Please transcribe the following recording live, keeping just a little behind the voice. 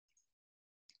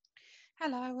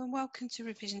Hello and welcome to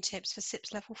revision tips for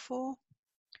SIPS Level 4,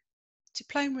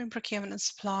 Diploma in Procurement and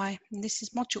Supply, and this is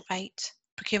Module 8,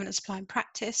 Procurement and Supply in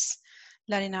Practice,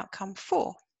 Learning Outcome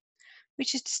 4,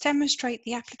 which is to demonstrate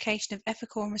the application of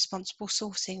ethical and responsible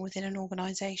sourcing within an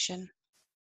organisation.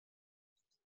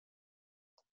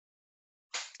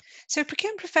 So a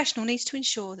procurement professional needs to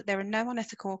ensure that there are no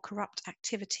unethical or corrupt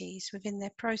activities within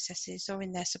their processes or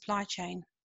in their supply chain.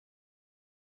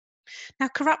 Now,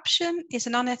 corruption is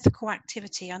an unethical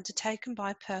activity undertaken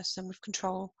by a person with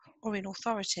control or in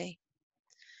authority.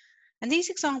 And these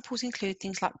examples include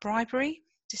things like bribery,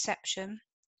 deception,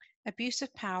 abuse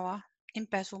of power,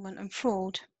 embezzlement and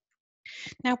fraud.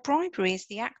 Now, bribery is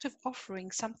the act of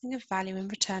offering something of value in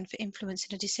return for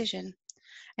influencing a decision,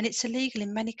 and it's illegal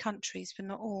in many countries, but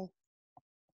not all.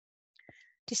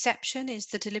 Deception is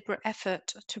the deliberate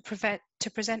effort to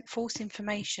present false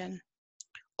information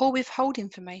or withhold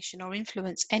information or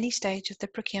influence any stage of the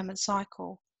procurement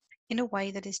cycle in a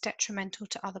way that is detrimental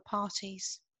to other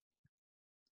parties.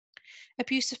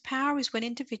 Abuse of power is when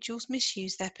individuals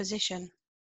misuse their position.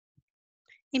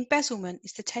 Embezzlement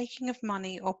is the taking of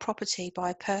money or property by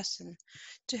a person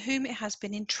to whom it has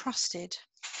been entrusted.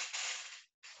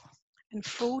 And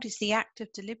fraud is the act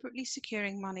of deliberately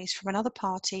securing monies from another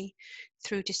party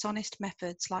through dishonest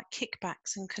methods like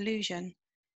kickbacks and collusion,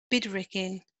 bid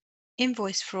rigging,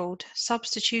 invoice fraud,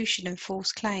 substitution and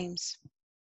false claims.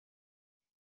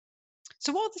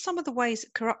 So what are some of the ways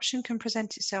that corruption can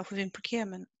present itself within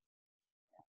procurement?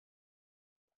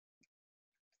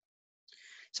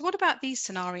 So what about these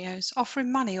scenarios,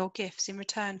 offering money or gifts in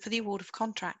return for the award of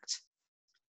contract,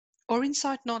 or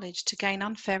inside knowledge to gain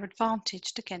unfair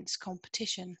advantage against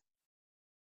competition,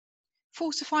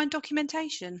 falsifying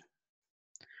documentation,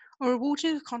 or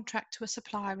awarding a contract to a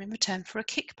supplier in return for a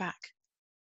kickback,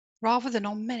 rather than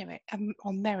on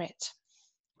merit.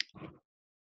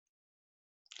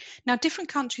 Now, different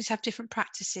countries have different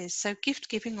practices, so gift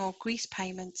giving or grease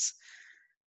payments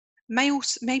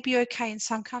may be okay in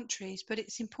some countries, but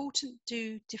it's important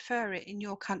to defer it in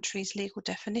your country's legal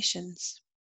definitions.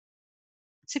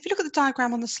 So if you look at the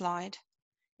diagram on the slide,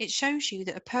 it shows you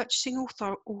that a purchasing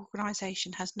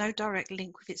organisation has no direct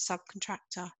link with its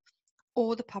subcontractor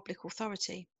or the public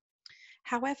authority.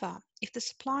 However, if the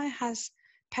supplier has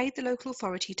paid the local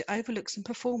authority to overlook some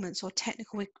performance or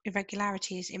technical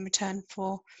irregularities in return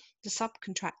for the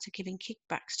subcontractor giving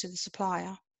kickbacks to the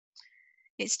supplier,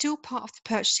 it's still part of the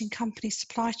purchasing company's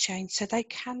supply chain, so they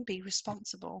can be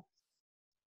responsible.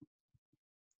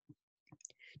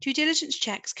 Due diligence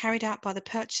checks carried out by the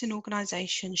purchasing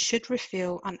organisation should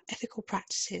reveal unethical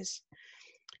practices.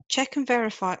 Check and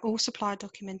verify all supplier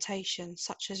documentation,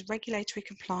 such as regulatory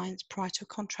compliance prior to a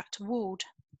contract award.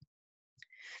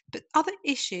 But other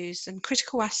issues and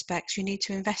critical aspects you need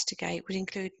to investigate would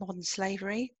include modern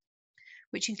slavery,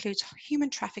 which includes human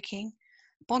trafficking,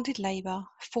 bonded labour,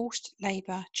 forced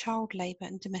labour, child labour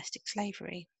and domestic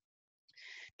slavery.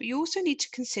 But you also need to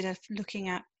consider looking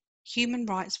at human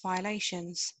rights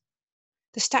violations,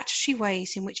 the statutory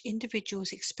ways in which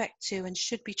individuals expect to and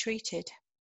should be treated.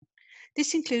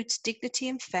 This includes dignity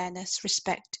and fairness,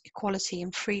 respect, equality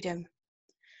and freedom,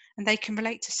 and they can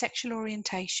relate to sexual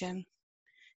orientation,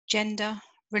 gender,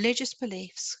 religious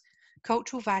beliefs,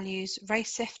 cultural values,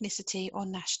 race, ethnicity or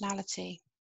nationality.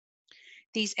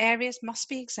 These areas must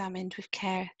be examined with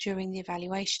care during the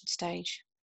evaluation stage.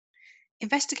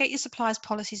 Investigate your supplier's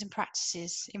policies and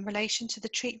practices in relation to the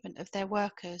treatment of their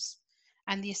workers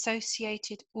and the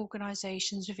associated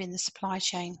organisations within the supply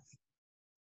chain.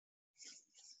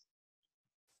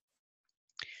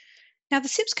 Now, the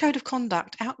SIPS Code of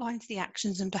Conduct outlines the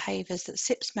actions and behaviours that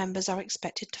SIPS members are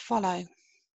expected to follow.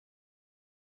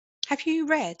 Have you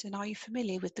read and are you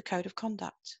familiar with the Code of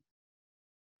Conduct?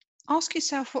 Ask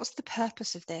yourself, what's the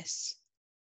purpose of this?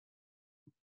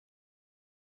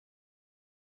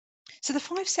 So the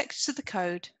 5 sections of the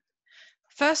code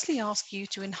firstly ask you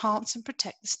to enhance and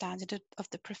protect the standard of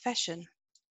the profession.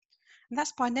 And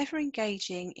that's by never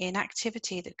engaging in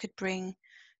activity that could bring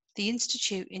the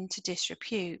institute into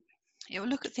disrepute. It will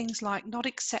look at things like not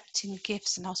accepting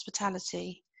gifts and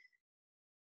hospitality.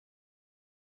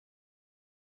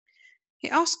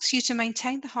 It asks you to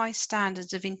maintain the high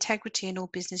standards of integrity in all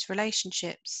business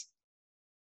relationships.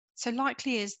 So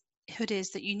likelihood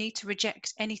is that you need to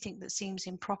reject anything that seems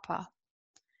improper.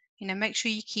 Make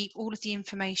sure you keep all of the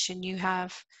information you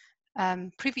have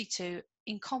privy to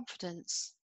in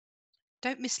confidence.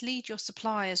 Don't mislead your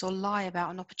suppliers or lie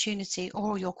about an opportunity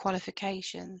or your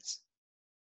qualifications.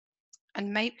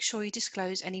 And make sure you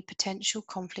disclose any potential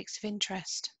conflicts of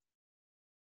interest.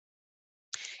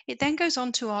 It then goes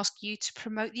on to ask you to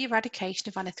promote the eradication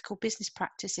of unethical business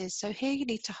practices. So here you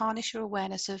need to harness your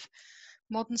awareness of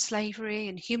modern slavery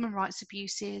and human rights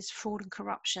abuses, fraud and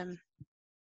corruption,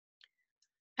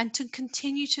 and to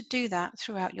continue to do that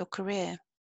throughout your career.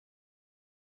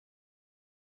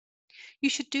 You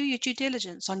should do your due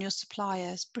diligence on your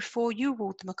suppliers before you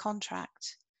award them a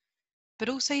contract, but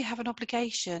also you have an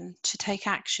obligation to take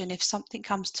action if something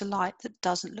comes to light that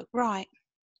doesn't look right.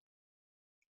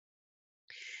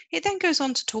 It then goes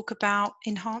on to talk about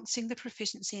enhancing the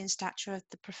proficiency and stature of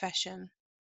the profession.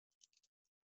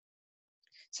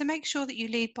 So make sure that you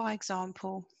lead by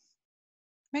example.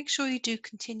 Make sure you do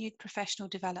continued professional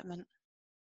development.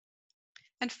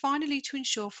 And finally, to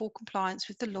ensure full compliance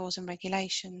with the laws and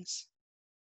regulations.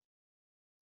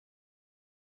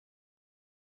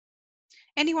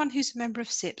 Anyone who's a member of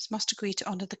SIPS must agree to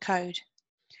honour the code.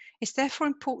 It's therefore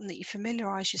important that you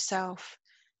familiarise yourself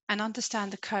and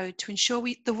understand the code to ensure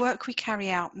the work we carry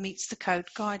out meets the code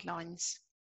guidelines.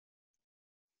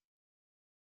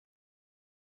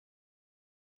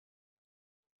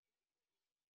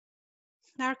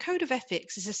 Now, a code of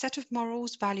ethics is a set of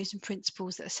morals, values and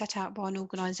principles that are set out by an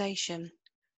organisation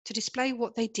to display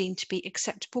what they deem to be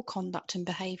acceptable conduct and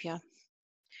behaviour.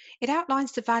 It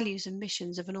outlines the values and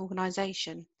missions of an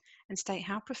organisation and state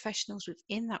how professionals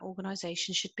within that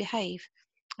organisation should behave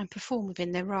and perform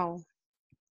within their role.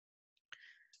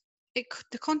 It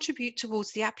could contribute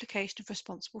towards the application of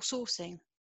responsible sourcing,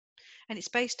 and it's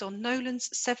based on Nolan's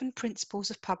 7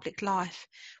 Principles of Public Life,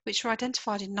 which were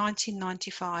identified in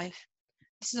 1995.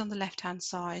 This is on the left-hand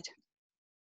side.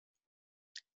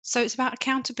 So it's about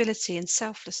accountability and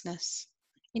selflessness,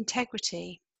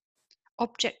 integrity,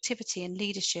 objectivity and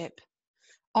leadership,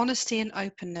 honesty and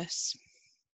openness.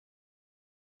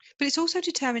 But it's also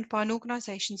determined by an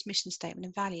organisation's mission statement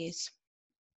and values.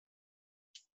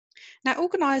 Now,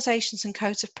 organisations and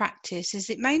codes of practice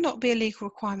it may not be a legal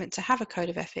requirement to have a code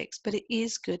of ethics, but it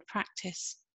is good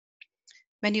practice.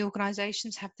 Many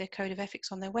organisations have their code of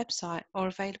ethics on their website or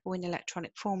available in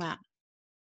electronic format.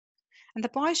 And the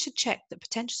buyers should check that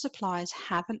potential suppliers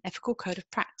have an ethical code of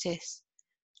practice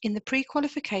in the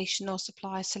pre-qualification or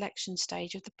supplier selection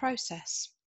stage of the process.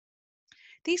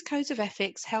 These codes of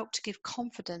ethics help to give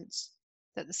confidence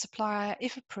that the supplier,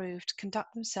 if approved,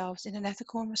 conduct themselves in an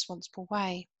ethical and responsible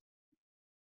way.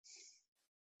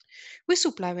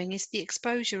 Whistleblowing is the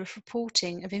exposure of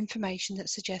reporting of information that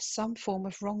suggests some form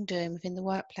of wrongdoing within the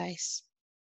workplace.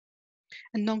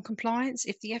 And non-compliance,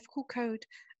 if the ethical code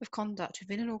of conduct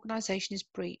within an organisation is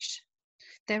breached,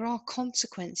 there are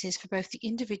consequences for both the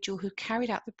individual who carried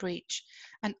out the breach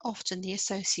and often the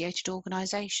associated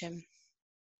organisation.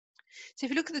 So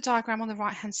if you look at the diagram on the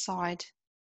right-hand side,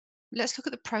 let's look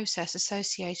at the process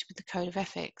associated with the Code of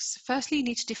Ethics. Firstly, you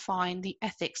need to define the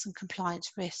ethics and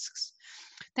compliance risks,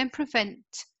 then prevent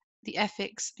the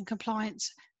ethics and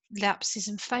compliance lapses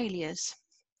and failures.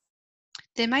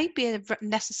 There may be a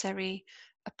necessary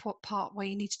part where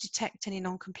you need to detect any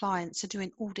non-compliance, so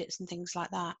doing audits and things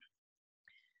like that.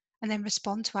 And then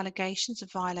respond to allegations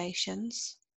of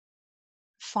violations.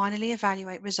 Finally,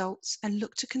 evaluate results and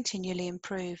look to continually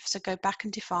improve. So go back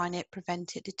and define it,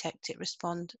 prevent it, detect it,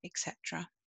 respond, etc.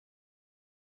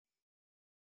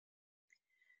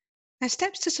 Now,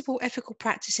 steps to support ethical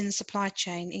practice in the supply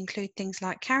chain include things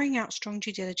like carrying out strong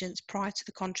due diligence prior to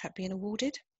the contract being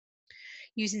awarded,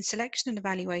 using selection and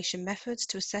evaluation methods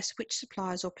to assess which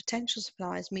suppliers or potential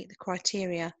suppliers meet the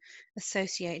criteria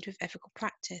associated with ethical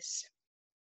practice,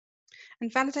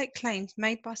 and validate claims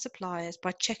made by suppliers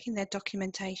by checking their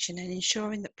documentation and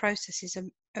ensuring that processes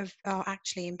are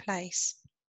actually in place.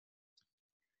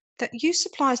 That use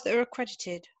suppliers that are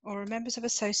accredited or are members of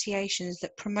associations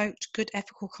that promote good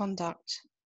ethical conduct.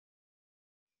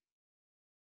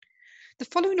 The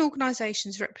following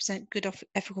organisations represent good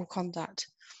ethical conduct.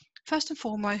 First and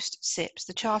foremost, SIPS,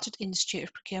 the Chartered Institute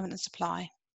of Procurement and Supply.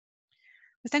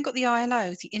 We've then got the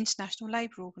ILO, the International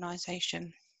Labour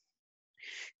Organisation.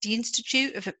 The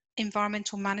Institute of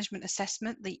Environmental Management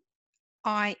Assessment, the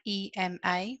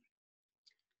IEMA.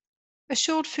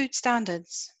 Assured Food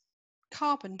Standards,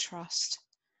 Carbon Trust,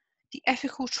 the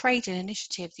Ethical Trading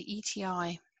Initiative, the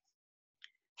ETI,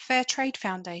 Fair Trade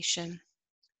Foundation,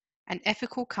 an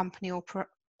Ethical Company or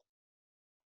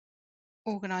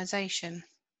Organisation,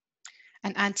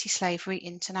 and Anti-Slavery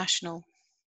International.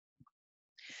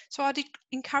 So I'd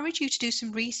encourage you to do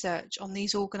some research on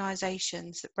these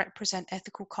organisations that represent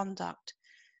ethical conduct,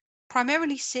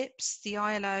 primarily SIPS, the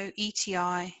ILO,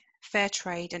 ETI, Fair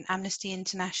Trade and Amnesty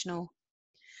International.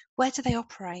 Where do they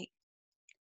operate?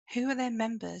 Who are their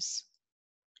members?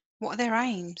 What are their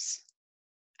aims?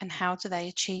 And how do they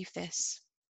achieve this?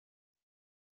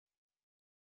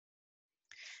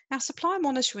 Now, supply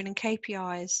monitoring and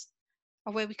KPIs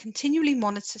are where we continually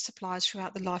monitor suppliers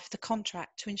throughout the life of the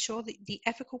contract to ensure that the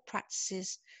ethical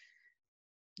practices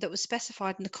that were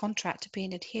specified in the contract are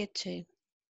being adhered to.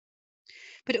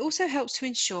 But it also helps to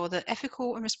ensure that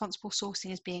ethical and responsible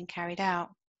sourcing is being carried out,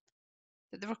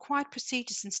 that the required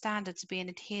procedures and standards are being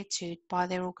adhered to by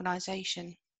their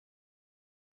organisation,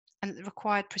 and that the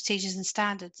required procedures and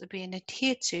standards are being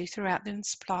adhered to throughout the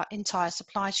entire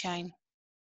supply chain.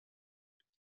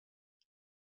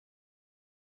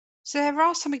 So there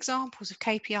are some examples of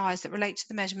KPIs that relate to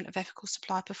the measurement of ethical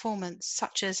supply performance,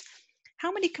 such as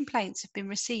how many complaints have been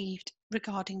received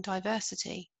regarding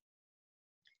diversity,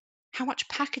 how much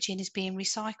packaging is being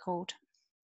recycled,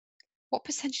 what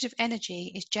percentage of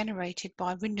energy is generated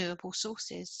by renewable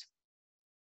sources,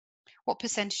 what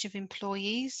percentage of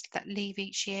employees that leave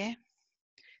each year.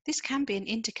 This can be an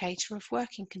indicator of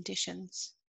working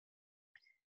conditions.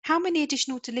 How many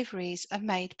additional deliveries are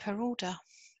made per order?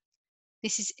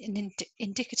 This is an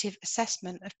indicative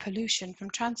assessment of pollution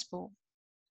from transport.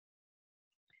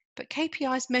 But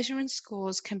KPIs measuring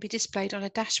scores can be displayed on a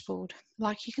dashboard,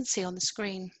 like you can see on the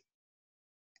screen.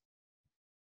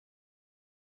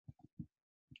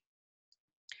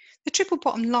 The triple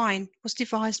bottom line was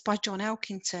devised by John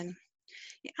Elkington.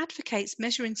 It advocates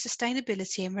measuring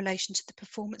sustainability in relation to the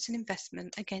performance and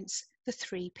investment against the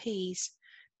 3 Ps: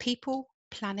 people,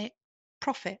 planet,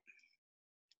 profit.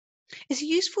 It's a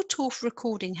useful tool for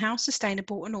recording how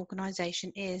sustainable an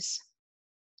organisation is.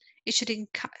 It should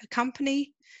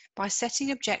accompany by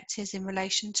setting objectives in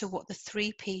relation to what the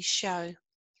 3 Ps show,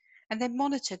 and then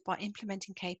monitored by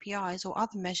implementing KPIs or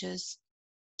other measures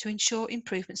to ensure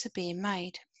improvements are being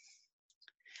made.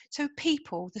 So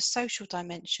people, the social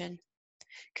dimension,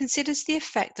 considers the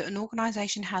effect that an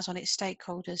organisation has on its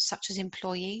stakeholders, such as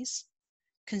employees,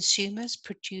 consumers,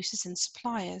 producers and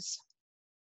suppliers.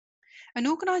 An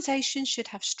organisation should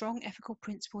have strong ethical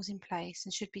principles in place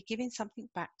and should be giving something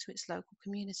back to its local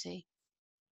community.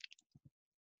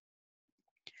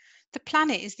 The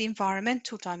planet is the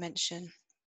environmental dimension,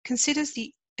 considers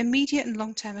the immediate and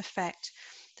long-term effect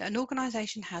that an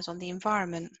organisation has on the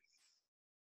environment.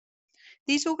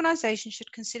 These organisations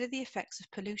should consider the effects of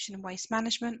pollution and waste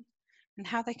management and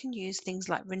how they can use things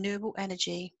like renewable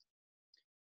energy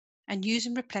and use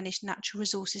and replenish natural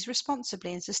resources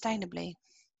responsibly and sustainably.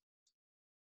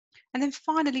 And then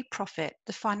finally, profit,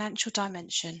 the financial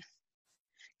dimension,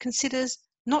 considers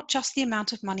not just the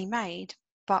amount of money made,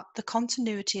 but the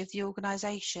continuity of the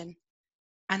organisation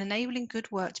and enabling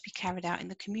good work to be carried out in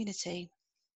the community.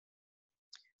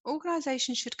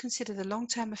 Organisations should consider the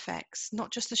long-term effects,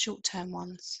 not just the short-term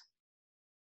ones.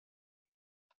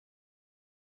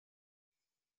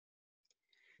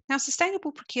 Now,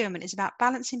 sustainable procurement is about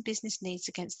balancing business needs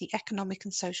against the economic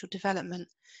and social development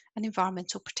and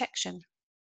environmental protection.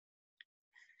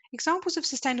 Examples of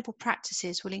sustainable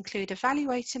practices will include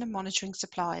evaluating and monitoring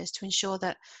suppliers to ensure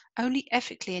that only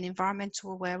ethically and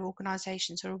environmentally aware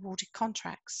organisations are awarded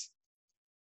contracts.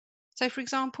 So, for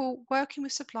example, working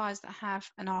with suppliers that have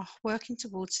and are working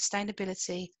towards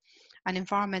sustainability and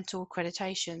environmental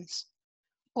accreditations,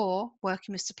 or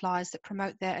working with suppliers that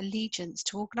promote their allegiance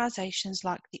to organisations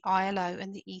like the ILO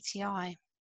and the ETI.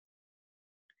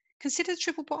 Consider the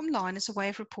triple bottom line as a way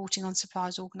of reporting on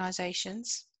suppliers'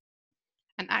 organisations,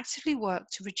 and actively work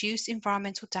to reduce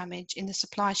environmental damage in the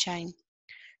supply chain.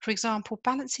 For example,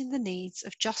 balancing the needs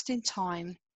of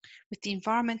just-in-time with the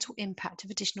environmental impact of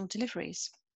additional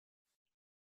deliveries.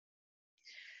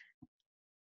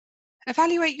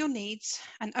 Evaluate your needs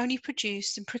and only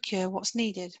produce and procure what's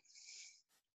needed.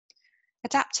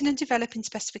 Adapting and developing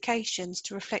specifications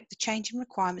to reflect the changing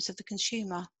requirements of the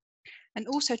consumer, and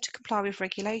also to comply with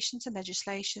regulations and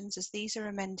legislations as these are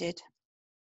amended.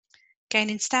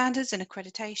 Gaining standards and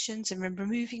accreditations and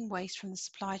removing waste from the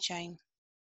supply chain.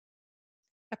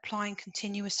 Applying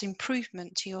continuous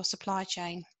improvement to your supply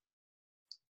chain.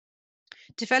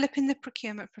 Developing the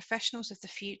procurement professionals of the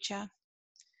future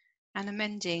and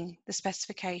amending the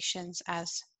specifications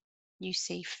as you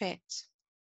see fit.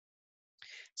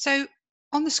 So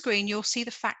on the screen, you'll see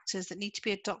the factors that need to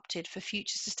be adopted for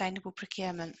future sustainable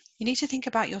procurement. You need to think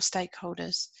about your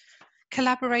stakeholders,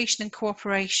 collaboration and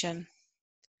cooperation,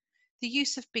 the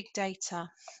use of big data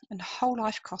and whole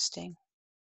life costing,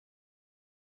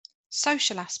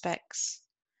 social aspects,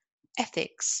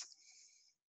 ethics,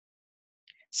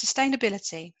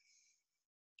 sustainability,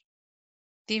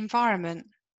 the environment,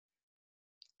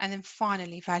 and then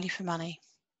finally, value for money.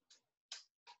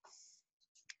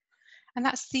 And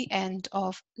that's the end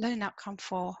of Learning Outcome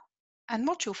 4 and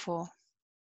Module 4.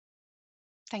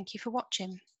 Thank you for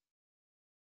watching.